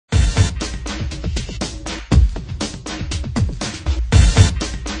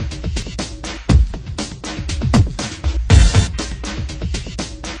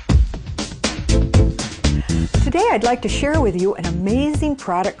I'd like to share with you an amazing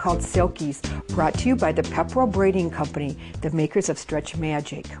product called Silkies, brought to you by the Pepperell Braiding Company, the makers of Stretch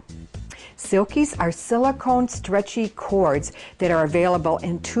Magic. Silkies are silicone stretchy cords that are available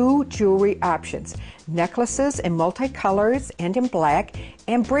in 2 jewelry options: necklaces in multicolors and in black,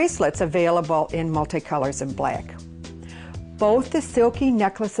 and bracelets available in multicolors and black. Both the Silky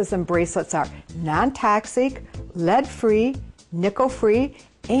necklaces and bracelets are non-toxic, lead-free, nickel-free,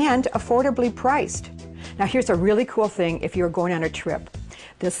 and affordably priced. Now here's a really cool thing if you're going on a trip.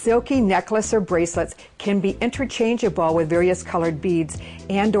 The Silky necklace or bracelets can be interchangeable with various colored beads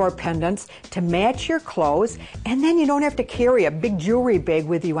and or pendants to match your clothes, and then you don't have to carry a big jewelry bag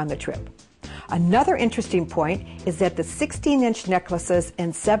with you on the trip. Another interesting point is that the 16-inch necklaces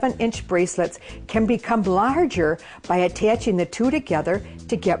and 7-inch bracelets can become larger by attaching the two together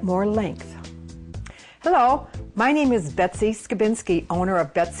to get more length. Hello, my name is Betsy Skabinski, owner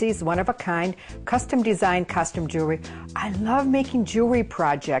of Betsy's One-of-a-Kind custom-designed costume jewelry. I love making jewelry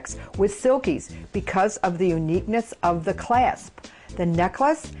projects with Silkies because of the uniqueness of the clasp. The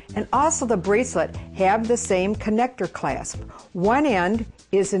necklace and also the bracelet have the same connector clasp. One end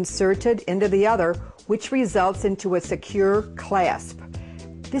is inserted into the other, which results into a secure clasp.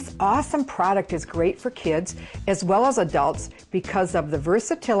 This awesome product is great for kids as well as adults because of the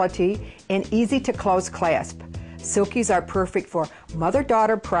versatility and easy-to-close clasp. Silkies are perfect for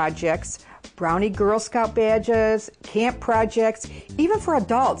mother-daughter projects, Brownie Girl Scout badges, camp projects, even for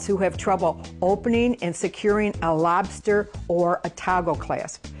adults who have trouble opening and securing a lobster or a toggle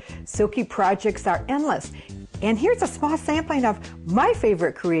clasp. Silky projects are endless, and here's a small sampling of my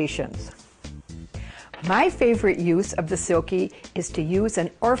favorite creations. My favorite use of the Silky is to use an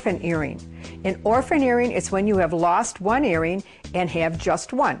orphan earring. An orphan earring is when you have lost one earring and have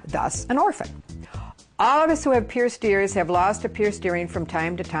just one, thus an orphan. All of us who have pierced ears have lost a pierced earring from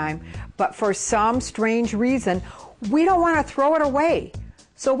time to time, but for some strange reason, we don't want to throw it away.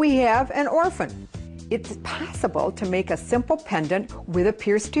 So we have an orphan. It's possible to make a simple pendant with a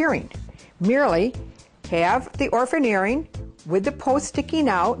pierced earring. Merely have the orphan earring with the post sticking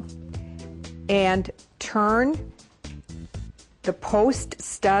out and turn the post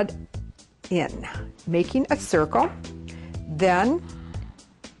stud in, making a circle. Then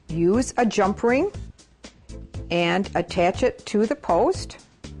use a jump ring and attach it to the post.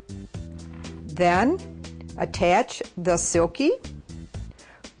 Then attach the Silky,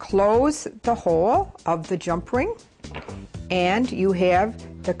 close the hole of the jump ring, and you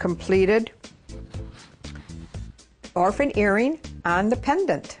have the completed orphan earring on the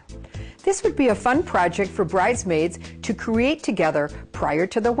pendant. This would be a fun project for bridesmaids to create together prior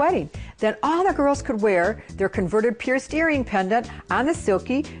to the wedding. Then all the girls could wear their converted pierced earring pendant on the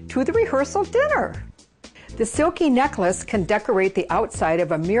Silky to the rehearsal dinner. The Silky necklace can decorate the outside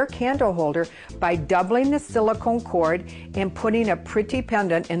of a mirror candle holder by doubling the silicone cord and putting a pretty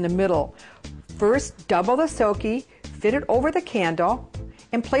pendant in the middle. First, double the Silky, fit it over the candle,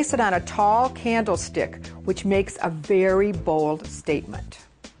 and place it on a tall candlestick, which makes a very bold statement.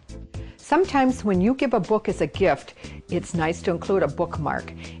 Sometimes when you give a book as a gift, it's nice to include a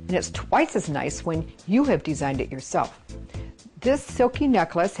bookmark, and it's twice as nice when you have designed it yourself. This Silky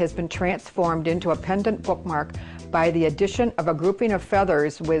necklace has been transformed into a pendant bookmark by the addition of a grouping of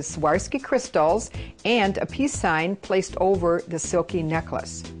feathers with Swarovski crystals and a peace sign placed over the Silky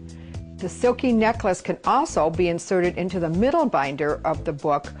necklace. The Silky necklace can also be inserted into the middle binder of the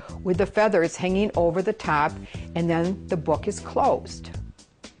book with the feathers hanging over the top, and then the book is closed.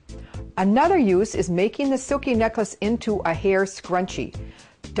 Another use is making the Silky necklace into a hair scrunchie.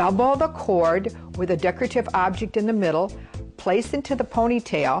 Double the cord with a decorative object in the middle, place into the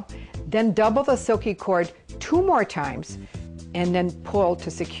ponytail, then double the Silky cord 2 more times, and then pull to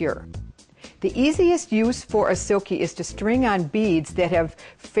secure. The easiest use for a Silky is to string on beads that have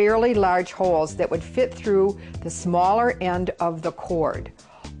fairly large holes that would fit through the smaller end of the cord.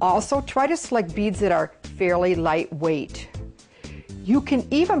 Also, try to select beads that are fairly lightweight. You can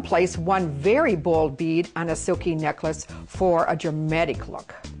even place one very bold bead on a Silky necklace for a dramatic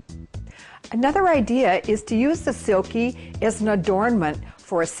look. Another idea is to use the Silky as an adornment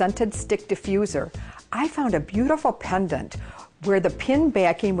for a scented stick diffuser. I found a beautiful pendant where the pin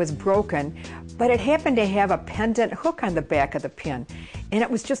backing was broken, but it happened to have a pendant hook on the back of the pin, and it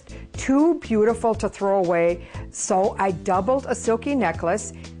was just too beautiful to throw away, so I doubled a Silky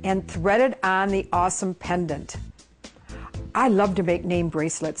necklace and threaded on the awesome pendant. I love to make name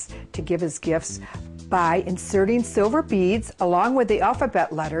bracelets to give as gifts by inserting silver beads along with the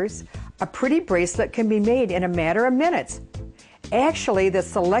alphabet letters. A pretty bracelet can be made in a matter of minutes. Actually, the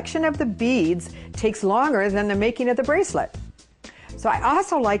selection of the beads takes longer than the making of the bracelet. So I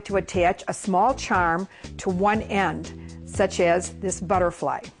also like to attach a small charm to one end, such as this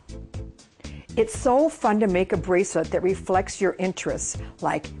butterfly. It's so fun to make a bracelet that reflects your interests,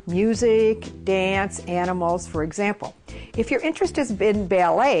 like music, dance, animals, for example. If your interest is in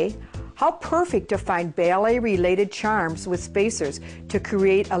ballet, how perfect to find ballet-related charms with spacers to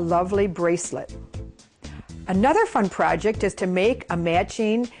create a lovely bracelet. Another fun project is to make a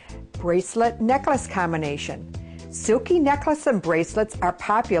matching bracelet necklace combination. Silky necklace and bracelets are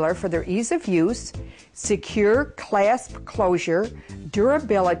popular for their ease of use, secure clasp closure,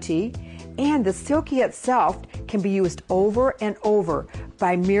 durability, and the silky itself can be used over and over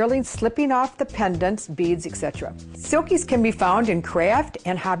by merely slipping off the pendants, beads, etc. Silkies can be found in craft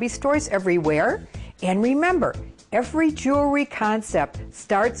and hobby stores everywhere. And remember, every jewelry concept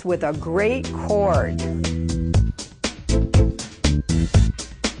starts with a great cord.